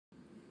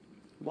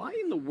Why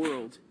in the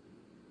world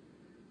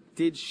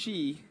did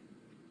she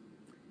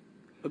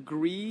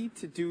agree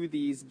to do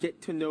these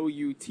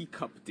get-to-know-you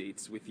teacup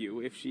dates with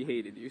you if she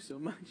hated you so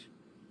much?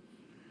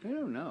 I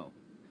don't know.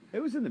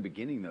 It was in the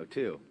beginning, though,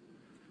 too.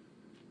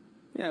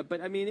 Yeah,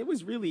 but I mean, it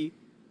was really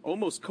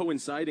almost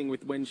coinciding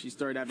with when she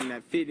started having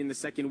that fit in the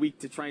second week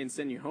to try and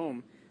send you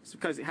home. It's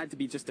because it had to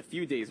be just a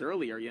few days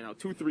earlier,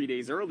 2-3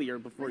 days earlier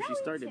before she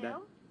started that.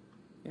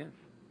 Yeah.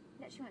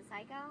 That she went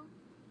psycho?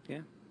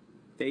 Yeah.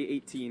 Day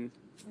 18.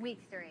 Week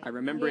 3. I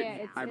remember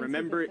it. I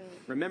remember it.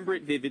 Remember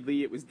it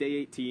vividly. It was day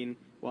 18.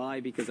 Why?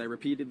 Because I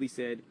repeatedly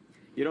said,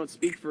 "You don't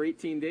speak for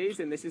 18 days,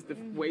 and this is the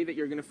way that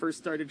you're going to first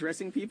start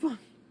addressing people."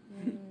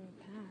 Gosh.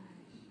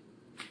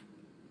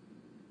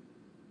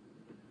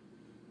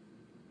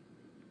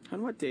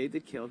 On what day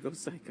did Kale go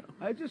psycho?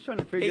 I was just trying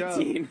to figure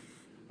 18. out.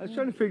 I was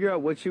trying to figure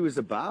out what she was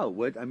about.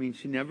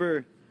 She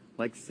never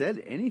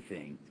said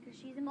anything. It's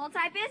because she's a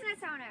multi-business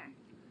owner.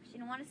 She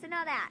didn't want us to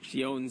know that.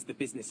 She owns the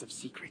business of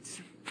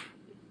secrets.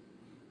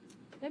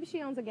 Maybe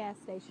she owns a gas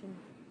station.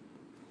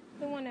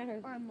 The one at her.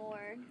 Or a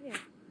morgue. Yeah.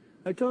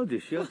 I told you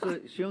she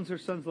owns her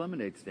son's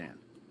lemonade stand.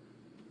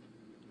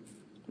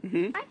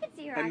 Mm-hmm. I could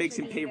see her That makes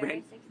him actually pay being very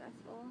rent.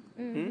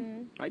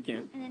 successful. I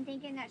can't. And then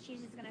thinking that she's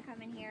just going to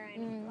come in here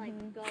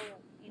and go,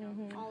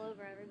 all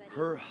over everybody.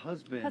 Her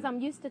husband Because I'm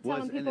used to was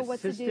telling people an what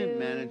to do. assistant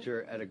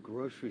manager at a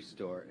grocery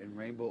store in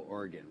Rainbow,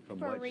 Oregon, from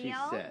For what she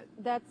real? said.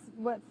 That's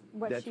what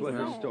That's she what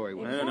said. her story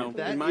was. I don't know.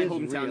 Exactly. In my is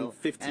hometown, real,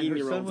 15-year-olds and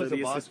her son are was the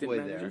a boss assistant boy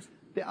managers. there.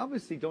 They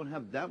obviously don't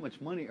have that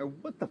much money, or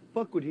what the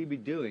fuck would he be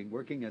doing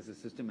working as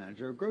assistant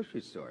manager of a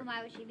grocery store? Well,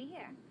 why would she be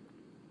here?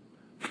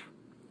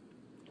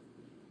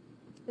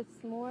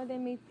 It's more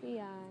than meets the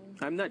eye.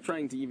 I'm not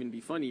trying to even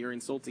be funny or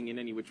insulting in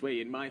any which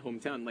way. In my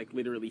hometown,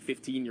 literally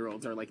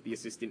 15-year-olds are the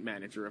assistant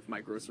manager of my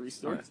grocery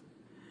store.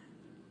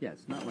 Yeah,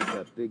 it's not like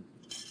a big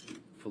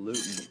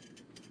falutin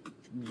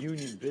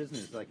union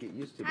business like it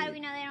used to be. How do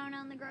we know they don't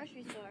own the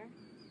grocery store?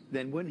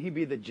 Then wouldn't he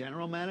be the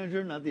general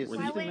manager, not the Why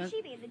assistant wouldn't manager?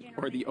 she be the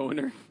general Or the manager?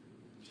 owner.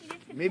 She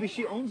just could Maybe say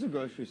she that. owns a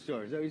grocery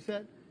store. Is that what you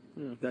said?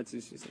 No, that's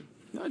just saying.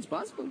 No, it's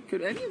possible.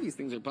 Could any of these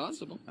things are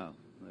possible? Oh,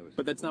 that was.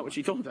 But that's not what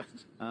she told us.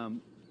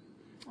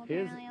 Well,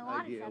 His apparently a lot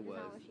of idea stuff is was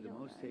not what she the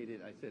told most us.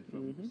 hated. I said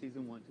from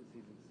season 1 to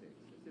season 6.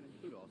 I said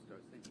include All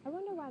Stars. Thank you. I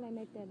wonder why they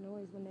make that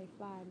noise when they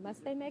fly.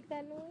 Must they make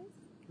that noise?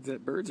 Is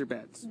that birds or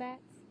bats?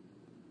 Bats?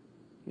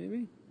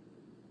 Maybe.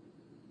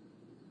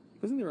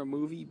 Wasn't there a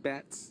movie,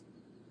 Bats,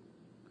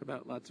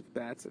 about lots of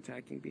bats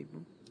attacking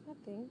people? I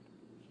think.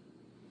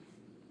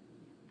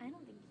 I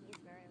don't think he's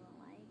very well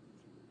liked.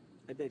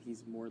 I bet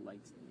he's more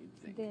liked than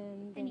you'd think.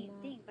 Than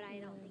you'd think, but I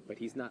don't think. But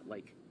he's not,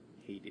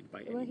 hated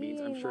by Well, any he means.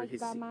 I'm ain't sure liked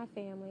his... by my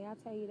family. I'll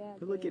tell you that.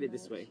 But look very at it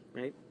this much. way,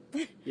 right?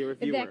 You're a If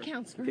viewer. that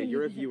counts for okay,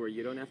 you're a anything. viewer.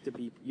 You don't have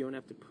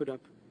to put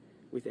up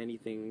with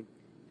anything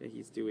that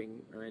he's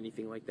doing or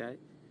anything like that.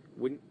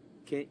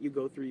 Can't you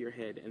go through your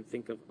head and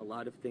think of a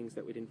lot of things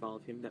that would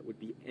involve him that would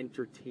be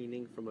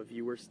entertaining from a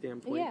viewer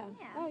standpoint? Yeah.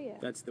 Oh, yeah.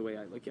 That's the way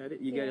I look at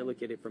it. You got to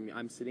look at it from,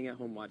 I'm sitting at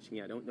home watching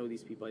it. I don't know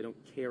these people. I don't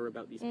care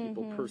about these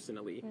people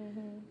personally.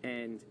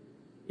 And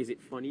is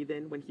it funny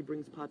then when he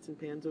brings pots and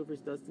pans over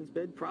Dustin's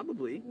bed?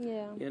 Probably.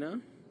 Yeah. You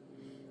know?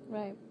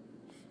 Right.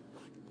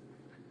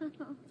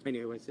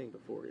 Anyway, what I was saying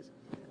before is,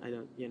 I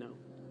don't,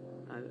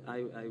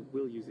 I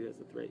will use it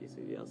as a threat. You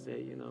see, I'll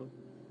say,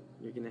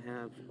 you're going to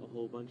have a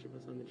whole bunch of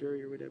us on the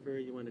jury or whatever.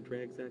 You want to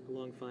drag Zach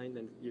along, fine.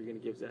 Then you're going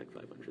to give Zach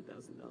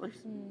 $500,000.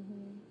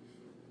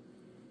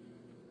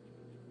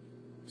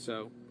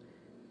 So,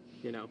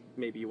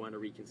 maybe you want to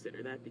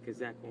reconsider that because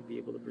Zach won't be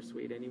able to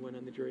persuade anyone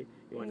on the jury.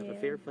 You want to have a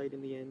fair fight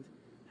in the end.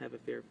 Have a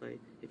fair fight.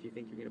 If you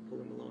think you're going to pull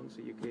him along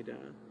so you could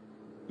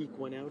eke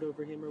one out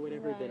over him or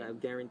whatever, then I'll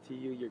guarantee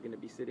you're going to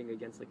be sitting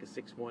against a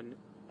 6-1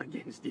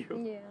 against you.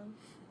 Yeah.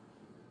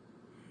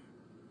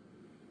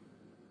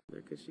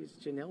 Because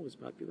Janelle was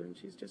popular and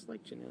she's just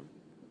like Janelle.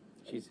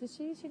 She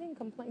didn't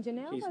complain.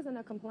 Janelle wasn't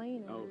a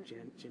complainer. Oh,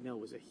 Janelle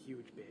was a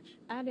huge bitch.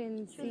 I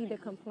didn't see the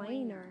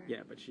complainer. Yeah,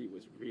 but she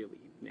was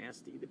really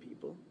nasty to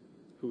people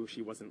who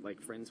she wasn't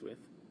friends with.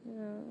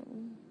 No.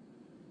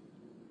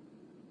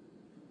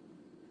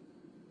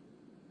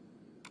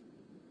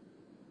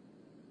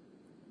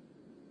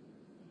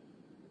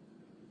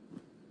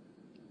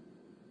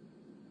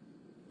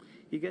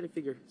 You got to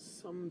figure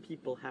some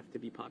people have to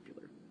be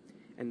popular.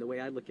 And the way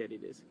I look at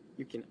it is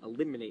you can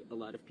eliminate a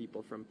lot of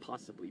people from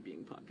possibly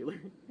being popular.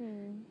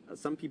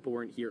 Some people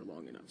weren't here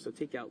long enough. So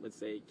take out, let's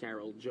say,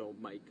 Carol, Joe,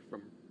 Mike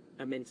from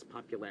immense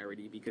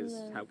popularity because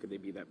how could they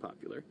be that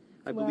popular?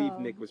 I believe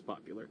Nick was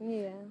popular.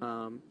 Yeah.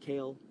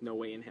 Kale, no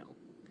way in hell.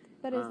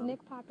 But is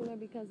Nick popular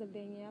because of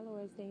Danielle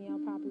or is Danielle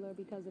popular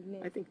because of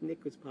Nick? I think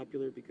Nick was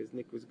popular because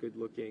Nick was good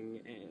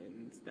looking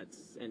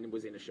and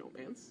was in a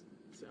showmance.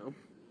 So,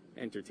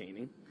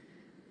 entertaining.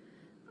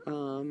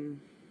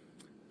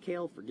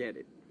 Kale, forget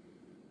it.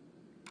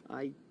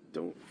 I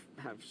don't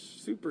have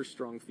super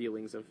strong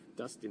feelings of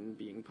Dustin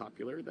being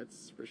popular,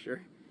 that's for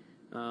sure.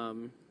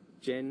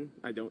 Jen,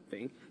 I don't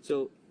think.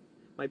 So,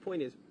 my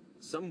point is,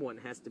 someone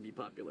has to be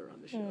popular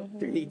on the show.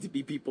 There need to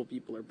be people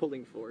are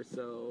pulling for.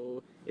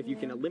 So if you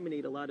can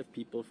eliminate a lot of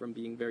people from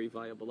being very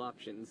viable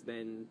options,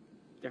 then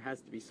there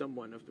has to be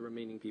someone of the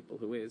remaining people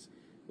who is,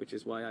 which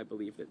is why I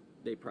believe that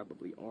they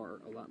probably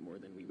are a lot more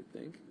than we would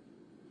think.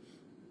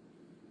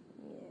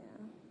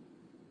 Yeah.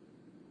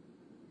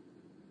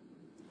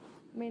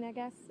 I mean, I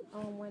guess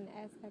on one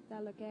aspect,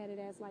 I look at it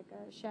as like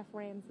a Chef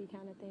Ramsay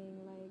kind of thing.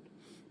 Like,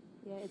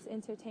 yeah, it's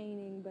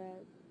entertaining,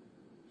 but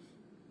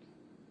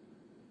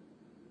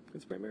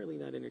It's primarily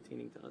not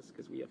entertaining to us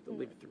because we have to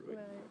live through it.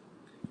 Right.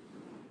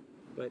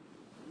 But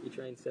you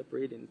try and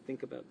separate and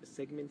think about the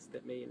segments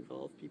that may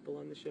involve people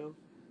on the show.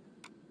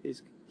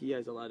 He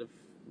has a lot of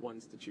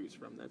ones to choose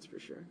from, that's for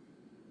sure.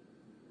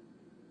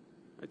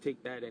 I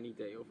take that any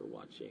day over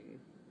watching,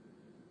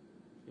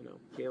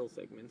 Kale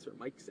segments or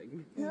Mike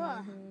segments.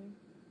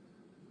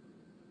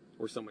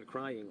 Or someone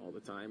crying all the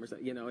time, or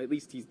something. At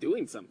least he's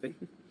doing something.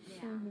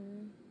 Yeah.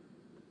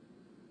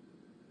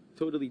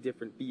 Totally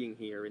different being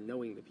here and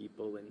knowing the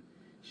people and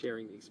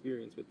sharing the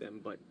experience with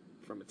them, but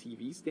from a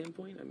TV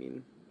standpoint, I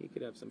mean, he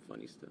could have some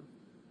funny stuff.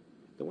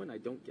 The one I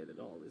don't get at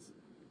all is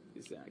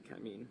Zach. I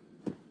mean,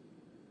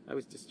 I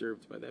was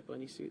disturbed by that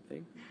bunny suit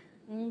thing.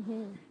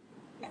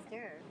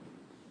 Disturbed.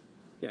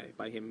 Yeah,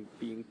 by him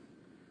being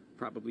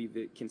probably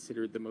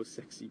considered the most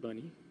sexy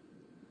bunny.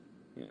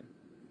 Yeah,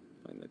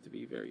 I find that to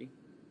be very,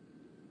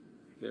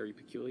 very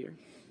peculiar.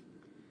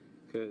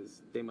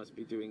 Because they must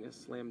be doing a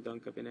slam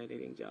dunk of an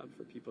editing job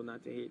for people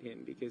not to hate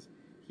him, because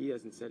he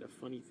hasn't said a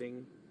funny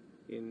thing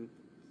in,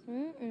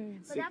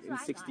 But that's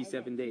what I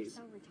 67 thought, days. He's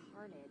so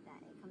retarded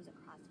that it comes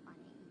across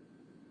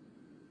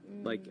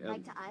funny. Like to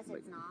us,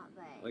 it's not,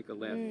 but like a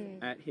laugh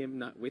at him,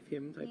 not with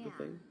him type of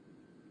thing.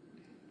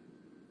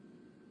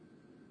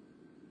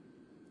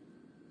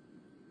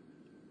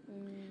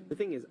 The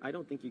thing is, I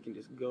don't think you can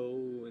just go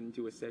and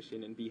do a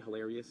session and be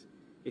hilarious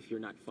if you're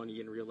not funny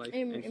in real life,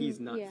 and he's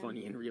not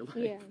funny in real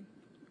life.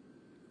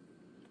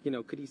 Yeah.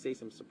 Could he say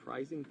some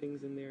surprising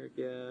things in there?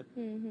 Yeah.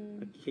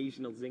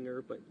 Occasional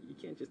zinger, but you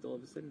can't just all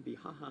of a sudden be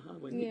ha ha ha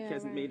when he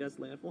hasn't made us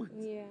laugh once.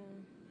 Yeah.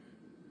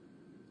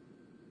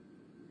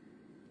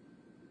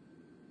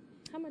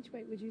 How much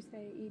weight would you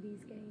say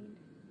Edie's gained?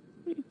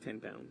 Maybe 10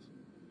 pounds.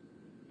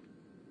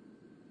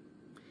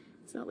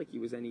 It's not like he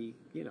was any,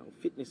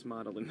 fitness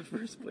model in the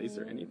first place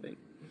or anything.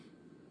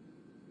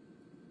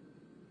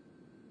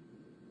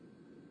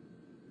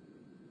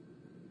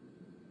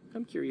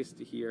 I'm curious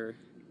to hear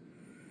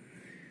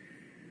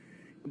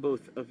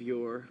both of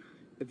your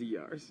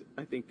DRs.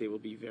 I think they will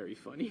be very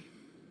funny.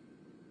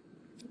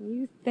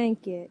 You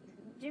think it.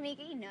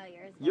 Jamaica, you know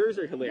yours. Yours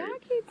are hilarious. Y'all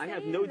keep I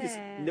have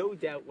saying no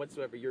doubt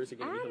whatsoever yours are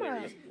going to be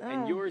hilarious.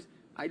 And yours,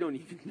 I don't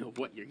even know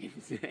what you're going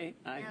to say.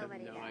 I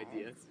Nobody have no does.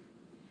 idea.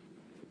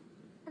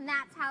 And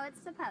that's how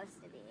it's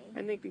supposed to be.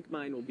 And I think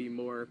mine will be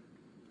more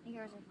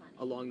Yours are funny.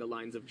 along the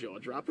lines of jaw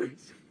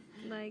droppers.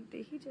 Like,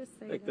 did he just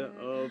say Like that?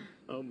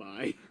 oh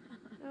my.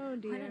 Oh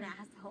dear. What an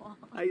asshole.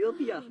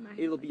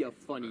 It'll be a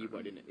funny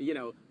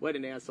what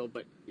an asshole,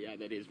 but yeah,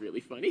 that is really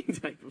funny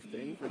type of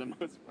thing for the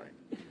most part.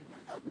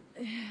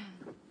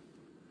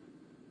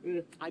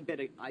 I bet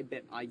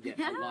I get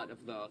a lot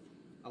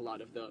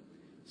of the.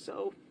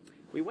 So,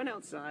 we went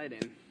outside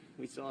and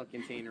we saw a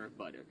container of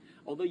butter.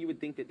 Although you would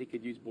think that they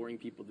could use boring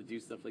people to do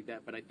stuff like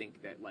that, but I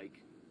think that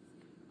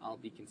I'll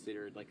be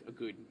considered like a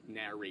good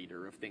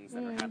narrator of things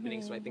that are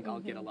happening. So I think I'll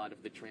get a lot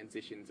of the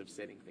transitions of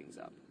setting things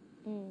up.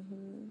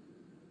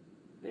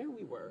 There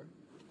we were.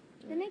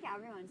 They make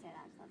everyone say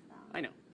that stuff, though. I know.